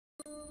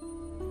Hello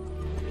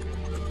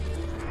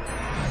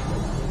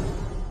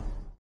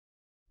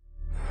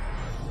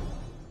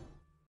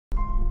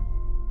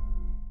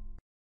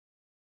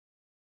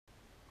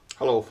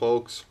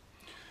folks,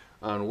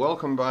 and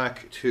welcome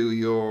back to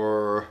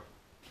your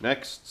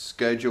next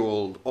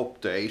scheduled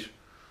update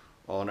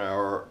on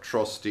our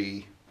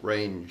trusty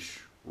Range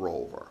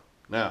Rover.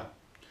 Now,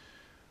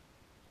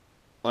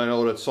 I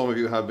know that some of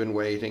you have been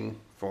waiting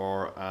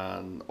for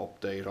an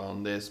update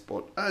on this,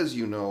 but as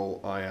you know,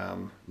 I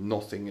am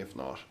nothing if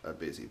not a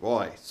busy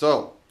boy.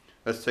 So,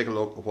 let's take a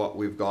look at what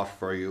we've got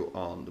for you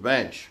on the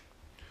bench.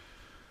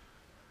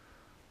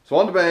 So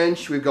on the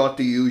bench we've got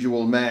the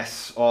usual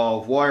mess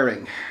of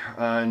wiring,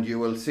 and you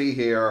will see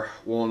here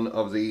one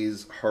of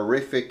these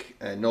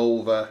horrific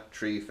Nova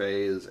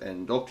 3-phase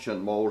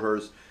induction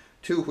motors,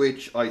 to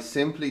which I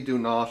simply do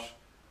not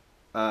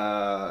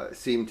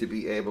seem to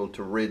be able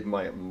to rid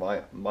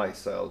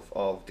myself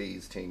of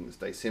these things.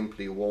 They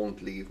simply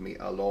won't leave me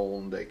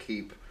alone. They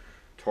keep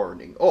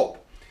turning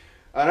up.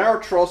 And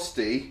our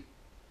trusty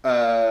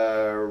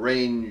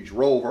Range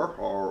Rover,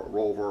 or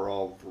Rover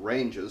of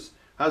Ranges,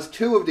 has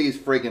two of these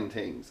friggin'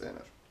 things in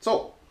it.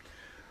 So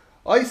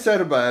I set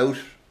about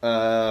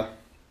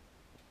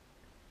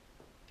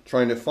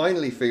trying to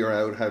finally figure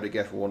out how to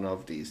get one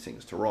of these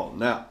things to run.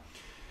 Now,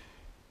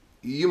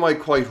 you might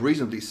quite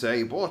reasonably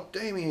say, but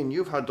Damien,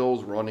 you've had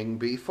those running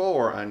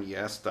before, and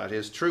yes, that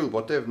is true,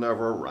 but they've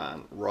never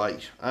ran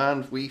right.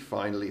 And we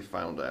finally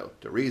found out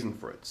the reason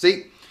for it.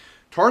 See,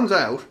 turns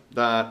out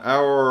that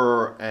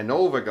our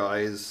Nova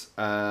guys,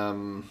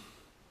 how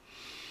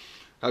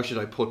should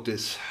I put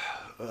this?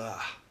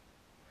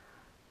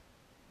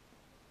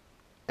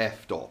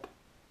 Effed up.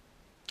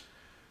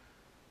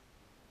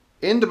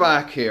 In the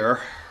back here,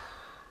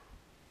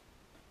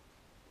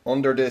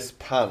 under this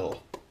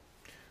panel,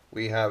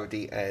 we have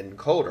the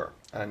encoder,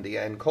 and the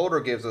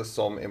encoder gives us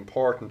some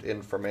important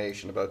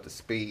information about the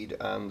speed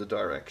and the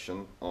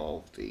direction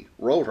of the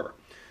rotor,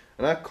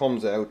 and that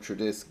comes out through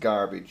this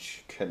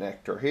garbage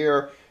connector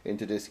here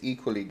into this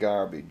equally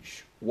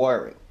garbage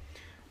wiring.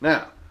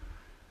 Now,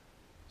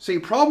 see,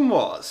 problem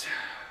was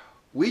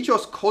we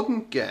just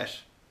couldn't get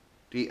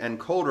the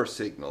encoder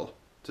signal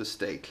to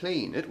stay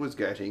clean. It was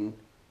getting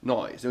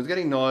noise. It was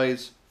getting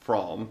noise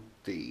from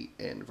the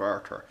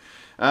inverter.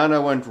 And I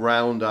went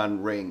round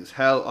and rings.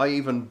 Hell, I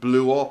even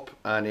blew up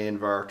an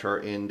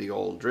inverter in the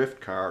old drift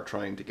car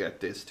trying to get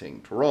this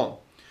thing to run.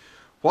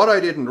 What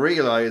I didn't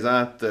realize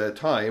at the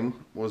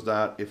time was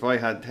that if I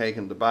had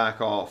taken the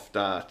back off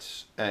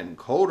that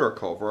encoder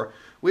cover,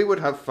 we would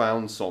have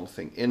found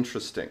something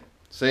interesting.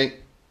 See,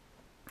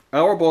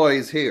 our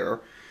boys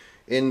here,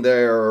 in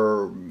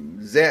their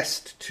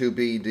zest to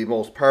be the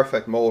most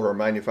perfect motor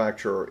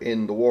manufacturer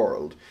in the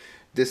world,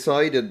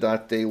 decided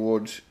that they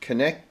would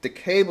connect the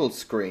cable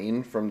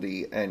screen from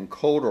the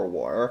encoder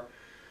wire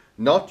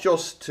not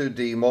just to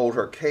the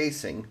motor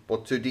casing,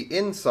 but to the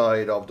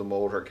inside of the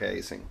motor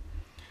casing.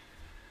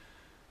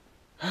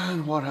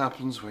 And what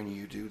happens when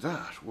you do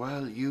that?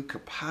 Well, you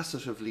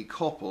capacitively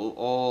couple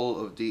all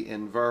of the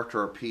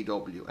inverter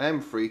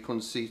PWM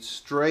frequency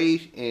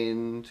straight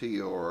into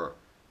your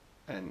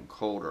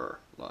encoder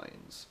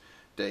lines.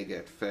 They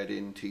get fed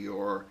into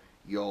your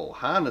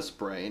Johannes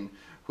brain,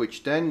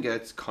 which then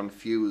gets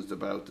confused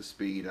about the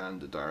speed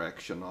and the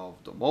direction of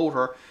the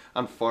motor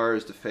and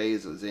fires the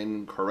phases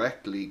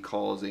incorrectly,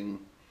 causing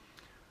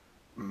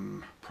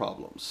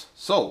problems.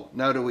 So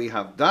now that we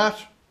have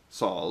that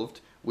solved,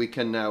 we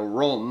can now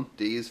run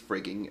these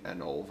frigging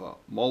Nova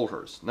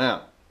motors.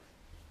 Now,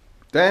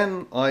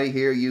 then I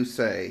hear you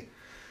say,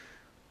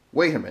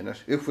 wait a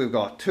minute, if we've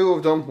got two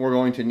of them, we're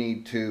going to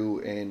need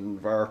two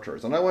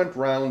inverters. And I went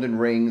round in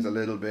rings a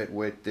little bit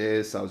with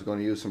this. I was going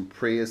to use some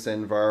Prius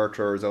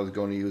inverters. I was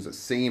going to use a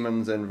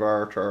Siemens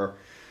inverter.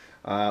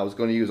 I was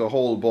going to use a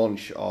whole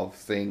bunch of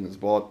things.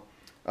 But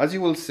as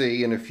you will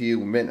see in a few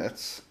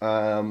minutes,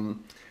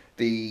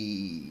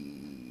 the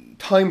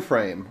time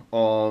frame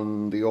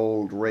on the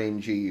old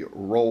Range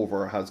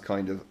Rover has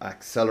kind of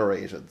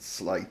accelerated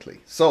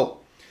slightly. So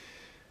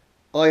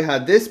I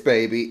had this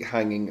baby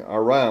hanging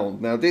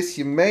around. Now this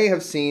you may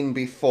have seen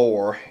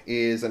before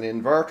is an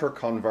inverter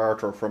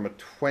converter from a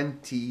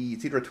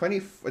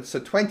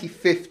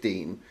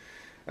 2015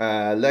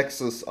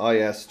 Lexus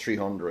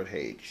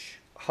IS300H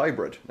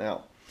hybrid.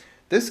 Now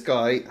this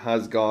guy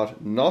has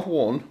got not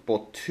one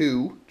but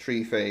two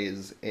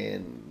 3-phase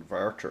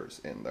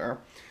inverters in there,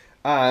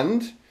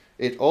 and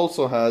it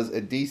also has a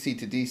DC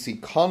to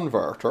DC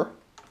converter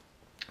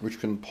which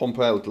can pump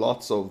out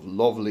lots of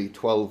lovely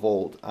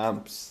 12-volt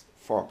amps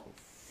for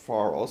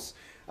us.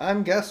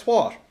 And guess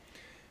what?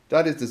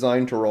 That is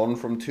designed to run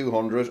from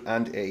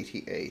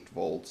 288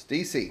 volts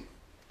DC.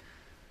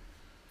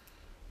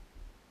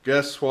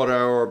 Guess what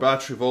our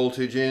battery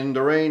voltage in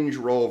the Range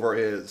Rover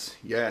is?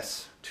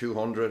 Yes,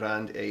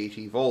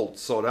 280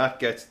 volts. So that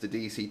gets the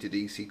DC to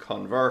DC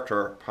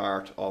converter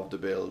part of the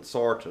build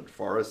sorted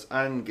for us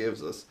and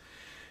gives us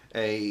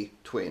a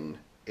twin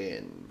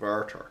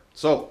inverter.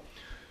 So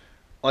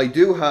I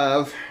do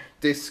have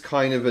this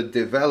kind of a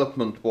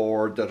development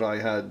board that I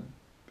had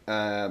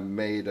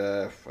made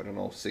I don't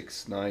know,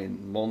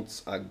 6-9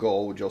 months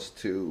ago just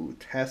to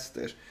test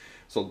it.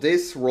 So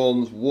this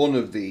runs one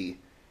of the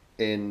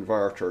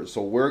inverters.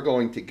 So we're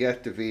going to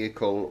get the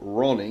vehicle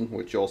running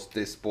with just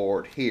this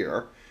board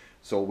here.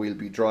 So we'll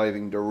be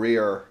driving the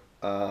rear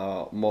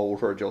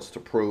motor just to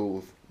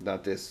prove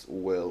that this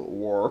will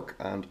work,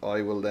 and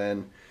I will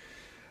then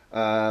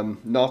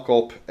knock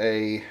up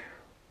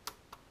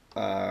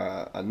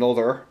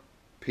another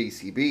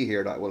PCB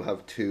here that will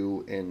have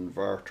 2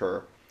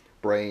 inverter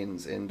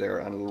brains in there,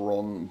 and it'll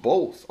run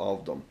both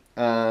of them,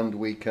 and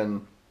we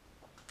can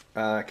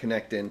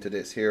connect into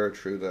this here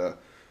through the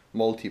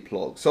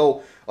multi-plug.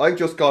 So I've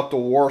just got the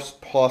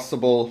worst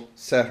possible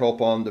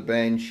setup on the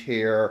bench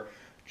here,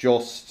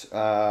 just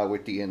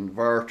with the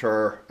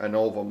inverter, a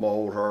Nova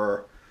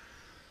motor,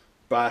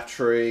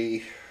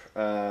 battery,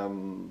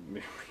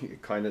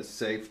 kind of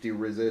safety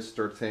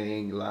resistor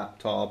thing,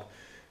 laptop.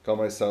 Got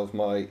myself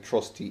my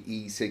trusty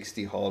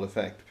E60 Hall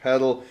effect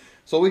pedal.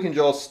 So we can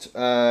just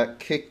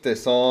kick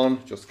this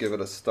on, just give it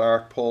a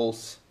start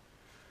pulse.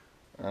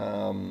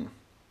 And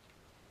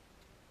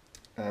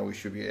we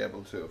should be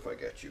able to, if I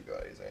get you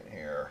guys in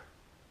here,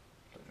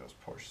 to just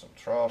push some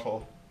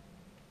throttle,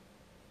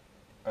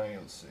 and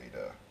you'll see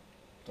the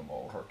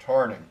motor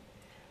turning.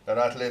 Now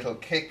that little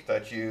kick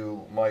that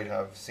you might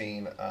have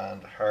seen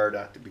and heard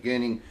at the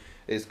beginning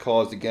is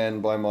caused again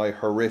by my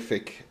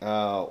horrific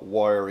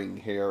wiring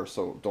here,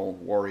 so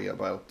don't worry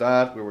about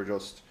that. We were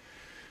just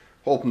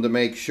hoping to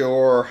make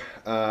sure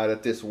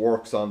that this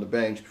works on the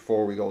bench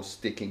before we go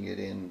sticking it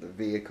in the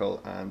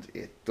vehicle, and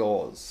it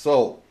does.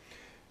 So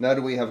now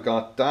that we have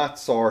got that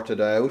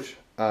sorted out,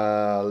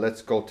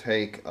 let's go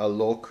take a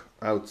look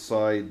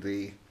outside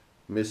the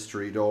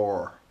mystery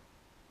door.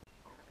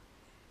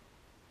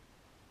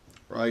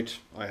 Right,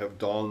 I have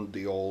donned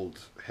the old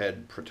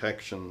head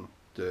protection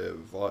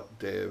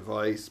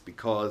device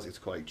because it's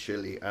quite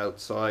chilly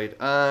outside,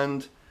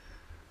 and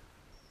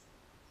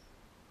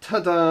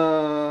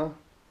ta-da!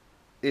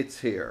 It's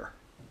here.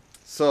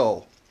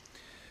 So,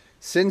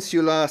 since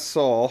you last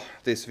saw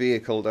this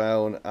vehicle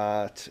down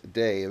at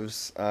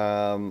Dave's,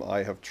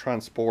 I have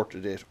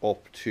transported it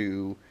up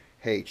to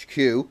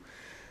HQ,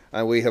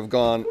 and we have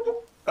gone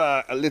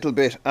a little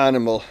bit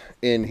animal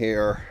in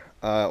here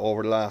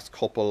over the last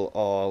couple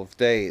of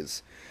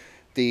days.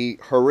 The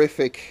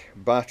horrific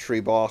battery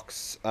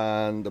box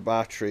and the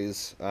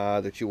batteries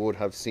that you would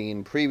have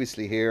seen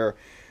previously here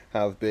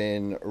have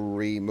been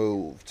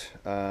removed.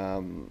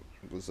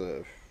 It was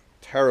a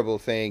terrible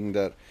thing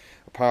that,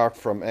 apart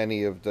from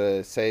any of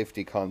the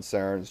safety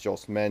concerns,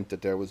 just meant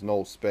that there was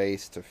no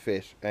space to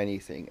fit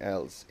anything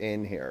else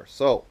in here.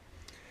 So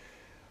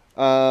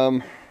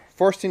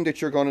first thing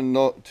that you're going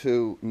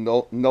to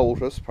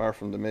notice, apart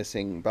from the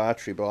missing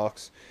battery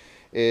box,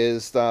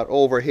 is that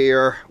over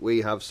here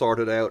we have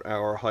sorted out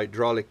our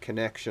hydraulic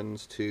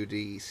connections to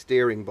the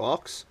steering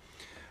box.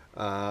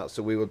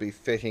 So we will be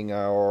fitting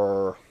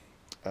our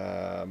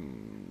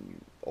Opel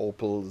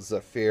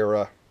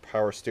Zafira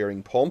power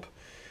steering pump,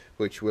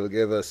 which will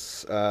give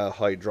us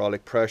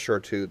hydraulic pressure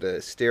to the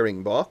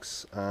steering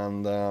box,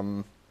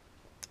 and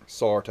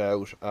sort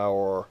out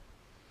our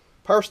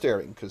power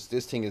steering, because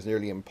this thing is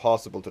nearly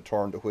impossible to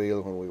turn the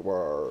wheel. When we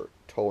were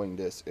towing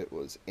this, it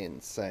was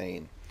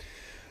insane.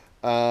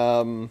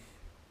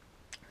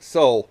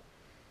 So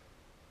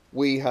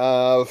we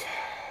have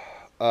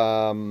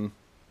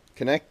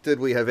connected,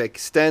 we have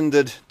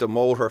extended the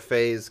motor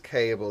phase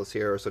cables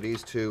here. So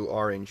these 2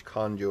 orange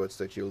conduits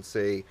that you'll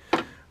see,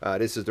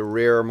 this is the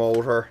rear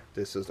motor,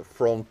 this is the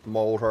front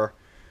motor.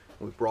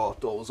 We've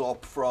brought those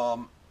up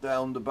from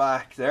down the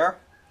back there.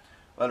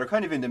 Well, they're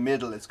kind of in the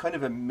middle. It's kind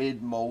of a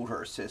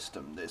mid-motor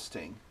system, this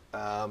thing.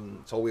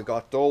 So we've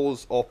got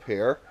those up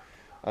here,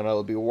 and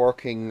I'll be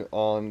working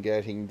on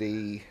getting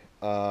the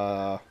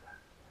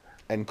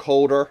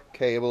encoder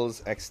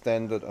cables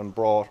extended and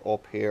brought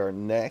up here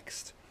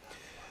next.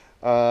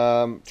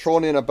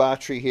 Thrown in a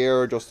battery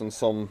here just on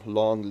some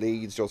long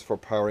leads just for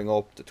powering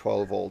up the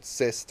 12-volt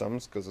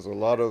systems, because there's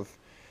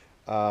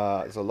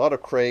a lot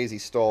of crazy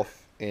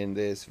stuff in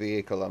this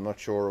vehicle. I'm not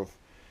sure of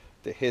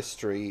the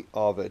history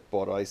of it,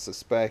 but I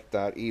suspect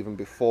that even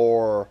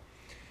before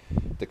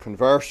the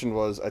conversion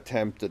was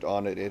attempted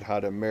on it, it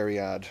had a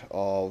myriad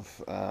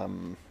of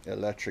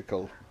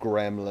electrical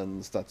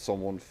gremlins that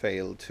someone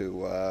failed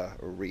to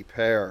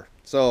repair.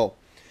 So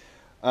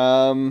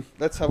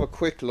let's have a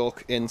quick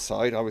look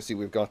inside. Obviously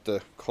we've got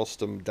the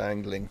custom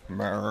dangling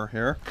mirror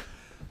here,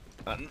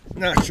 and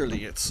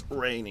naturally it's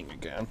raining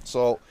again.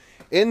 So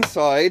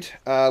inside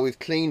we've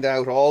cleaned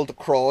out all the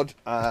crud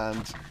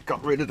and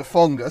got rid of the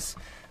fungus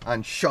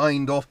and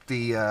shined up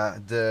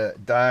the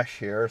dash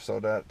here, so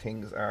that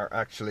things are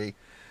actually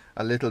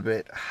a little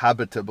bit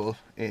habitable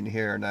in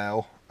here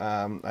now,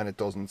 and it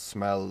doesn't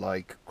smell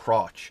like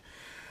crotch.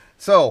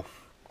 So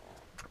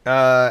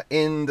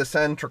in the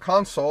center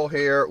console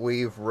here,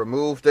 we've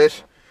removed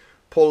it,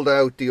 pulled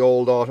out the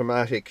old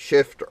automatic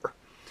shifter,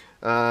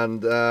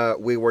 and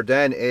we were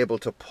then able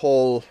to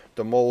pull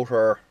the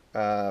motor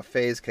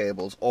phase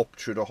cables up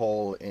through the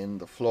hole in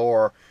the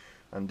floor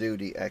and do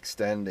the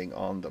extending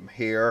on them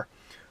here.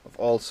 I've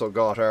also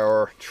got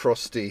our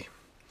trusty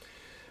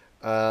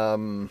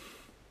encoder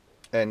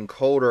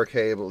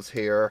cables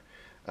here,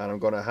 and I'm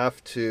going to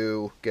have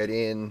to get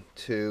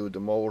into the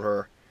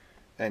motor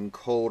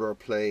encoder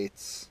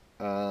plates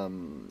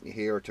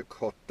here to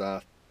cut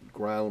that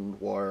ground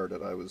wire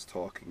that I was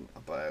talking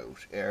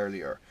about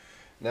earlier.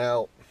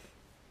 Now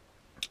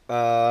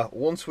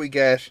once we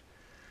get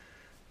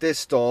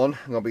this done,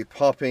 I'm going to be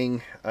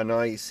popping a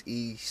nice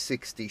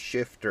E60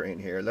 shifter in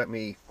here. Let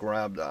me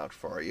grab that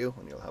for you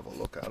and you'll have a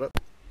look at it.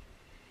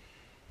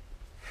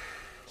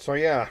 So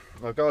yeah,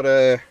 I've got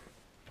a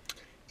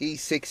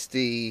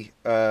E60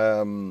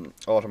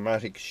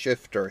 automatic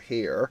shifter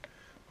here,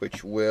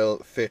 which will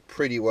fit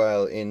pretty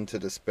well into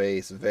the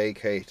space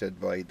vacated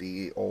by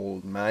the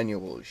old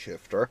manual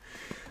shifter.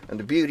 And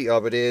the beauty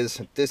of it is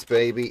this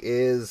baby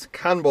is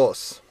CAN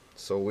bus,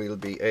 so we'll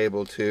be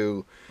able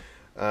to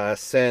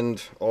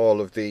send all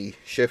of the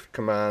shift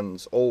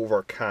commands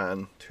over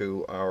CAN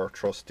to our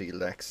trusty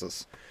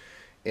Lexus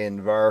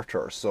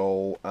inverter.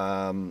 So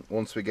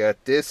once we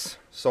get this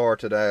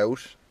sorted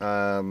out,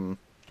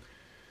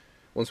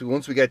 once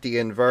we get the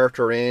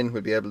inverter in,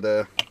 we'll be able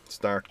to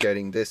start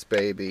getting this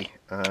baby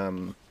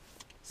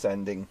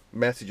sending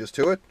messages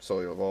to it.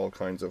 So you have all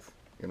kinds of,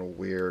 you know,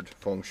 weird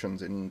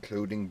functions,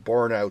 including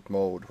burnout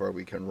mode, where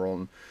we can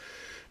run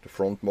the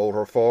front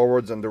motor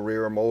forwards and the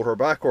rear motor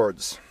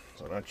backwards.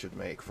 So that should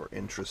make for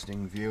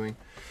interesting viewing.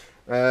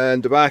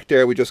 And the back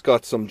there, we just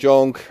got some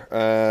junk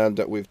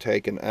that we've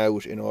taken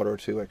out in order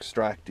to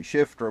extract the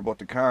shifter, but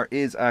the car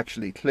is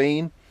actually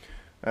clean.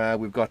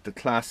 We've got the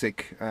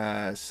classic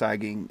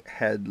sagging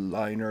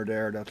headliner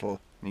there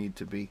that'll need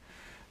to be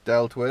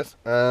dealt with.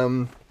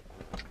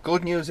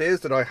 Good news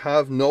is that I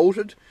have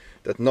noted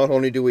that not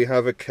only do we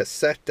have a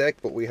cassette deck,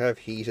 but we have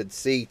heated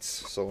seats.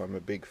 So I'm a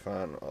big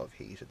fan of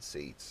heated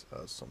seats,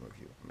 as some of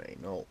you may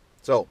know.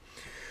 So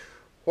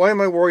why am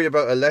I worried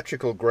about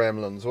electrical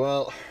gremlins?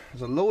 Well,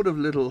 there's a load of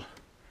little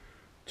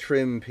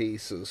trim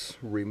pieces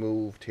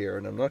removed here,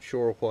 and I'm not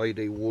sure why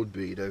they would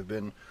be. They've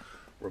been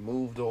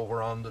removed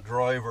over on the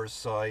driver's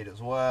side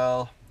as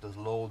well. There's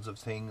loads of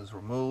things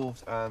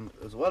removed, and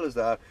as well as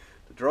that,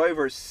 the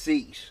driver's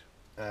seat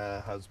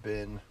has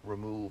been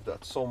removed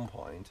at some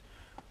point,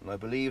 and I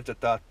believe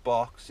that that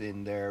box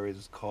in there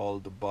is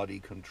called the body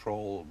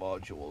control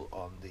module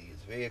on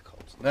these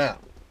vehicles. Now,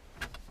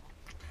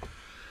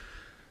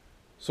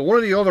 so one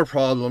of the other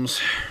problems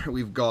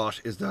we've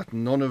got is that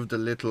none of the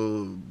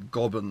little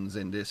gubbins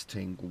in this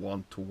thing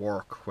want to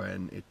work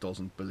when it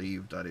doesn't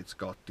believe that it's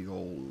got the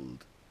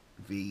old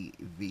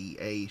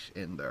V8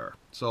 in there.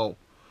 So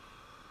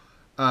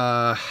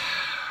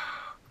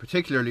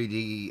particularly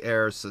the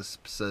air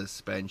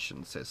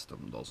suspension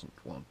system doesn't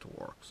want to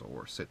work, so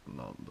we're sitting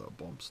on the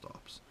bump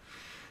stops.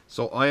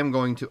 So I am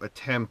going to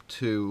attempt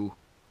to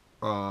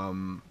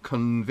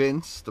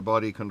convince the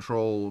body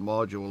control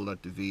module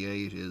that the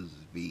V8 is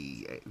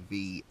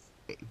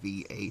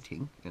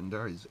V8ing in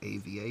there, is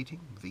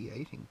aviating,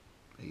 V8ing,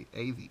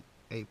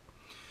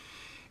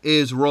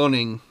 is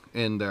running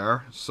in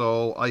there.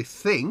 So I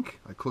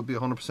think, I could be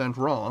 100%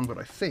 wrong, but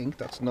I think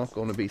that's not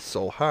going to be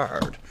so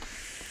hard.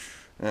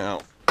 Now,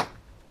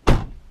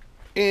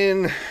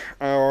 in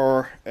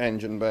our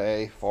engine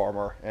bay,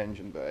 former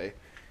engine bay,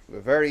 we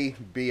have a very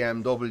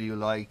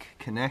BMW-like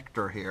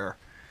connector here.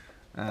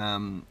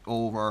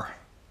 Over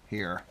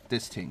here,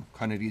 this thing,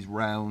 kind of these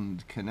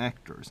round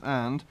connectors,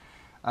 and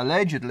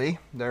allegedly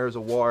there's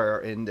a wire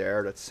in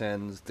there that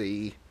sends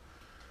the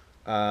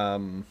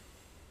RPM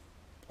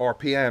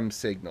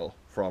signal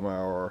from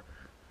our,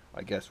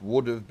 I guess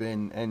would have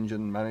been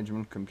engine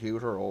management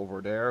computer over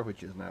there,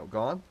 which is now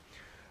gone,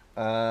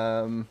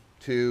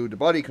 to the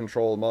body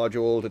control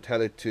module to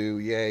tell it to,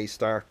 yay,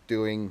 start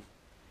doing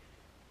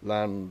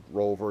Land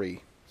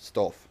Rover-y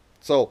stuff.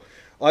 So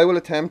I will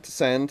attempt to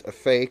send a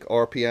fake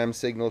RPM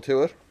signal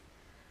to it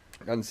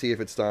and see if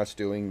it starts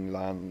doing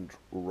Land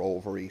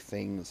Rover-y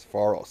things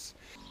for us.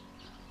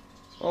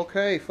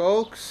 Okay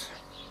folks,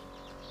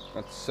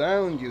 that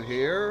sound you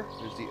hear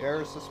is the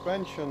air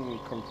suspension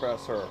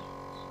compressor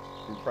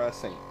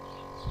compressing.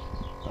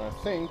 And I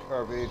think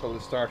our vehicle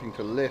is starting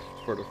to lift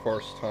for the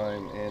first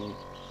time in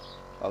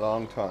a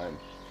long time.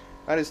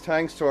 That is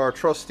thanks to our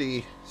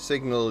trusty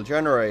signal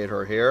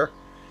generator here,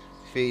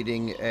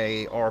 feeding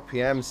a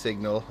RPM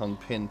signal on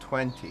pin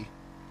 20,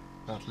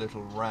 that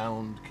little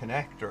round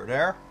connector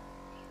there.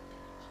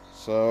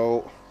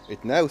 So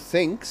it now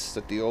thinks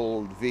that the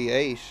old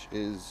V8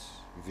 is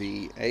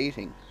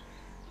V8ing.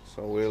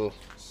 So we'll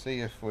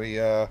see if we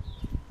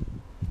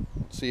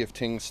see if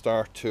things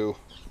start to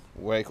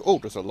wake. Oh,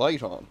 there's a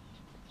light on.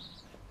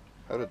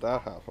 How did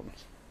that happen?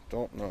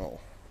 Don't know.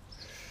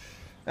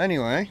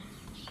 Anyway,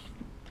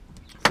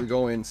 if we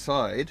go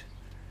inside,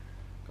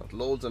 got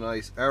loads of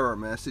nice error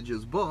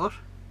messages, but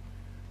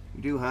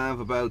we do have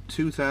about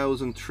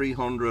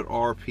 2,300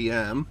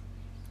 RPM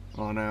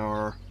on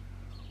our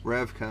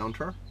rev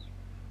counter,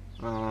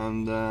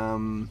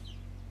 and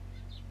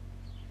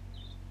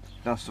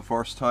that's the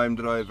first time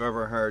that I've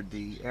ever heard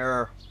the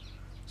air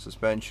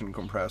suspension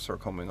compressor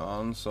coming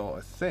on, so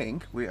I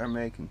think we are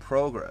making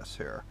progress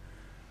here.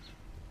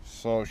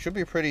 So it should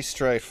be pretty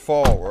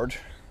straightforward.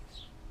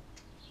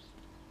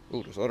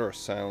 Oh, there's other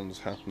sounds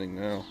happening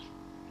now.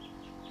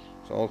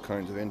 There's all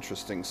kinds of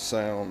interesting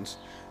sounds.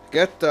 To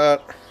get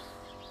that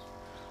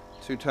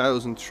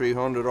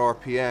 2,300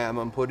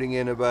 RPM, I'm putting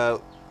in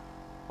about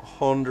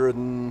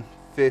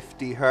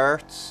 150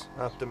 hertz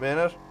at the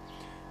minute.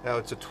 Now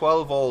it's a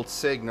 12 volt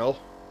signal,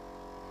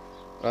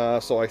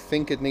 so I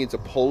think it needs a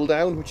pull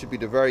down, which would be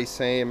the very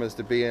same as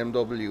the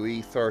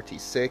BMW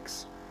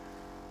E36.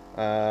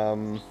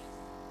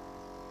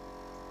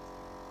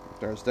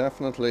 There's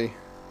definitely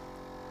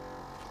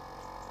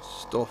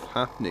stuff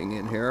happening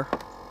in here.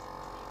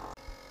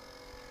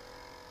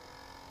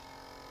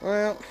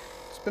 Well,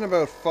 it's been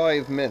about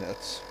 5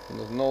 minutes and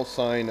there's no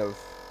sign of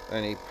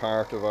any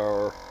part of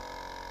our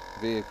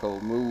vehicle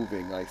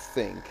moving, I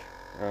think.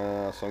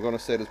 So I'm going to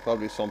say there's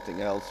probably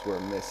something else we're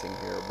missing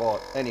here,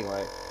 but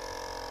anyway,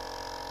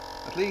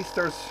 at least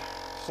there's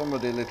some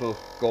of the little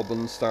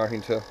gubbins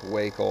starting to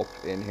wake up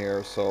in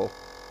here, so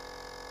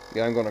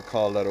yeah, I'm going to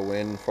call that a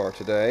win for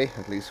today.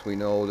 At least we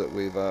know that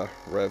we've a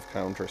rev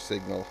counter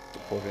signal to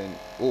put in.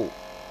 Oh,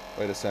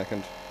 wait a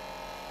second.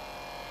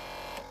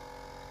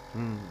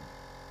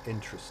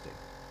 Interesting.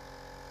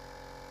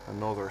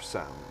 Another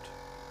sound.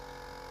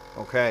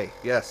 Okay,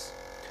 yes.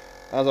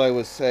 As I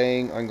was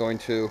saying, I'm going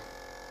to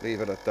leave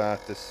it at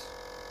that. This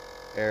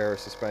air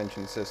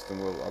suspension system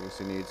will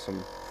obviously need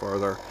some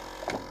further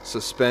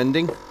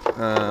suspending.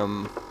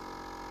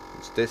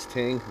 It's this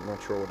thing. I'm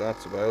not sure what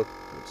that's about.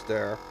 It's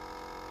there.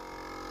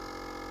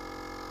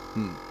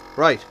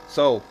 Right,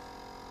 so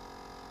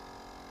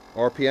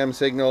RPM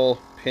signal,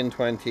 pin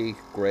 20,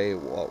 grey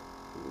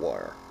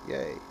wire.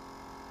 Yay.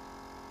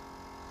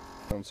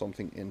 Found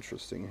something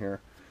interesting here.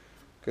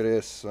 Look at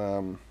this.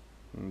 It'd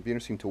be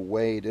interesting to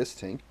weigh this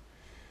thing.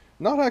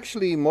 Not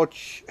actually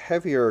much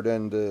heavier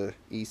than the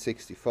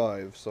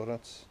E65, so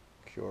that's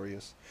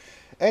curious.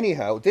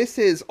 Anyhow, this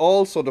is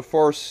also the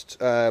first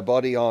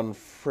body on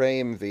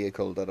frame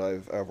vehicle that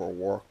I've ever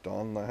worked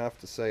on. I have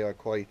to say I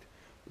quite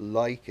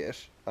like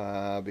it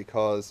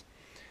because,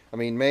 I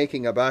mean,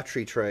 making a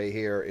battery tray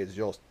here is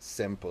just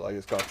simple. I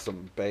just got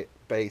some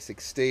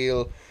basic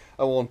steel.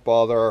 I won't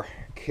bother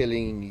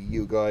killing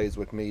you guys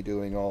with me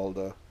doing all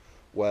the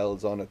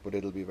welds on it, but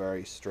it'll be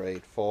very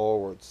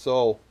straightforward.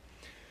 So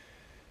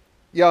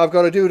yeah, I've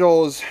got to do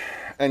those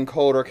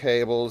encoder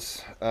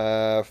cables,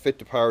 fit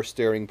the power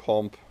steering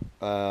pump.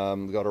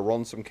 We've got to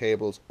run some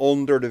cables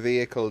under the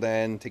vehicle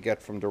then to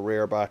get from the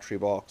rear battery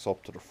box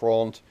up to the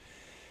front.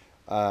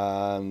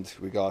 And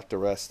we got the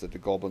rest of the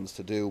gubbins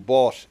to do,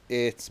 but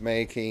it's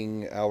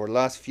making, our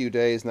last few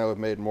days now have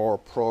made more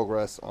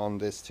progress on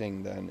this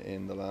thing than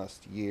in the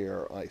last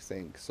year, I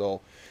think.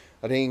 So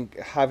I think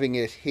having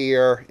it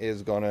here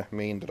is gonna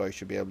mean that I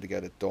should be able to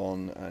get it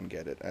done and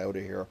get it out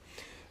of here.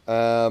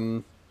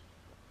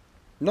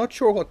 Not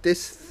sure what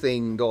this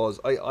thing does.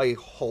 I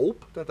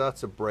hope that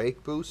that's a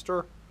brake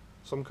booster,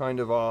 some kind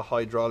of a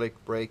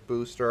hydraulic brake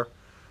booster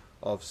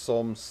of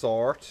some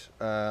sort.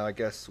 I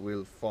guess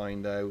we'll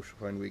find out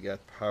when we get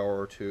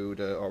power to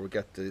the, or we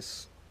get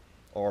this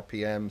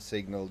RPM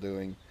signal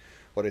doing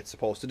what it's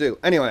supposed to do.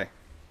 Anyway,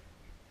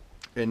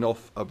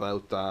 enough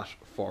about that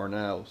for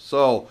now.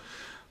 So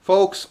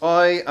folks,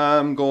 I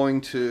am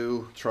going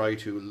to try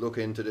to look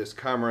into this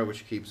camera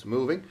which keeps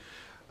moving.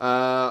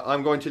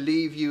 I'm going to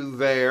leave you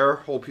there.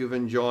 Hope you've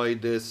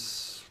enjoyed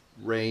this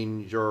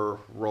Ranger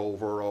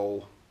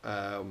Rover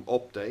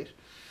update.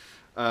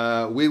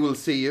 We will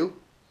see you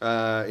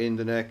in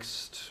the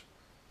next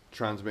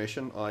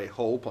transmission, I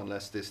hope,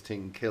 unless this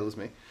thing kills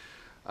me.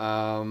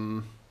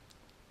 In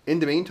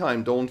the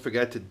meantime, don't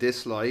forget to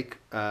dislike,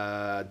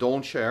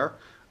 don't share,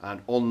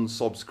 and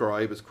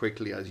unsubscribe as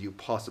quickly as you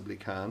possibly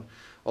can.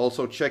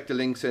 Also check the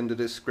links in the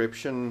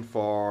description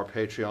for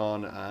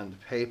Patreon and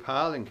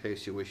PayPal in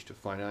case you wish to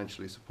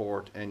financially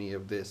support any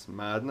of this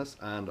madness,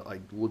 and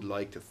I would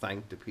like to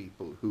thank the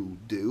people who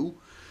do,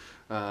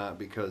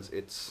 because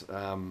it's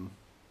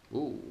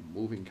ooh,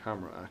 moving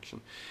camera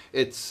action.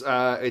 It's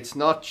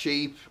not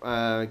cheap,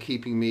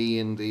 keeping me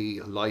in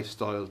the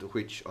lifestyle to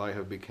which I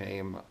have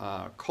become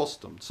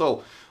accustomed.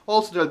 So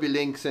also there'll be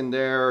links in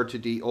there to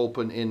the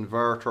Open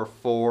Inverter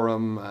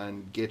forum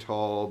and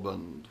GitHub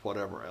and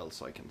whatever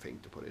else I can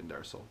think to put in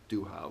there. So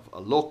do have a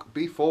look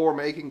before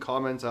making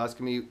comments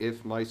asking me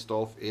if my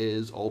stuff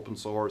is open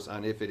source,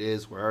 and if it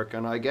is, where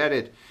can I get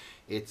it?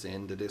 It's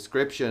in the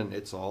description.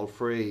 It's all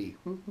free.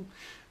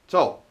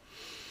 So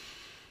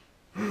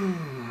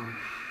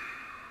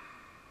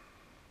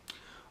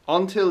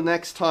until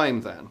next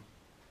time then,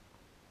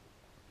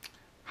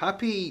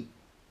 happy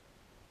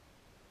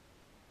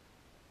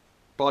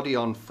body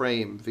on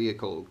frame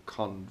vehicle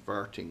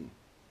converting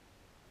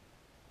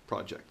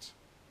projects.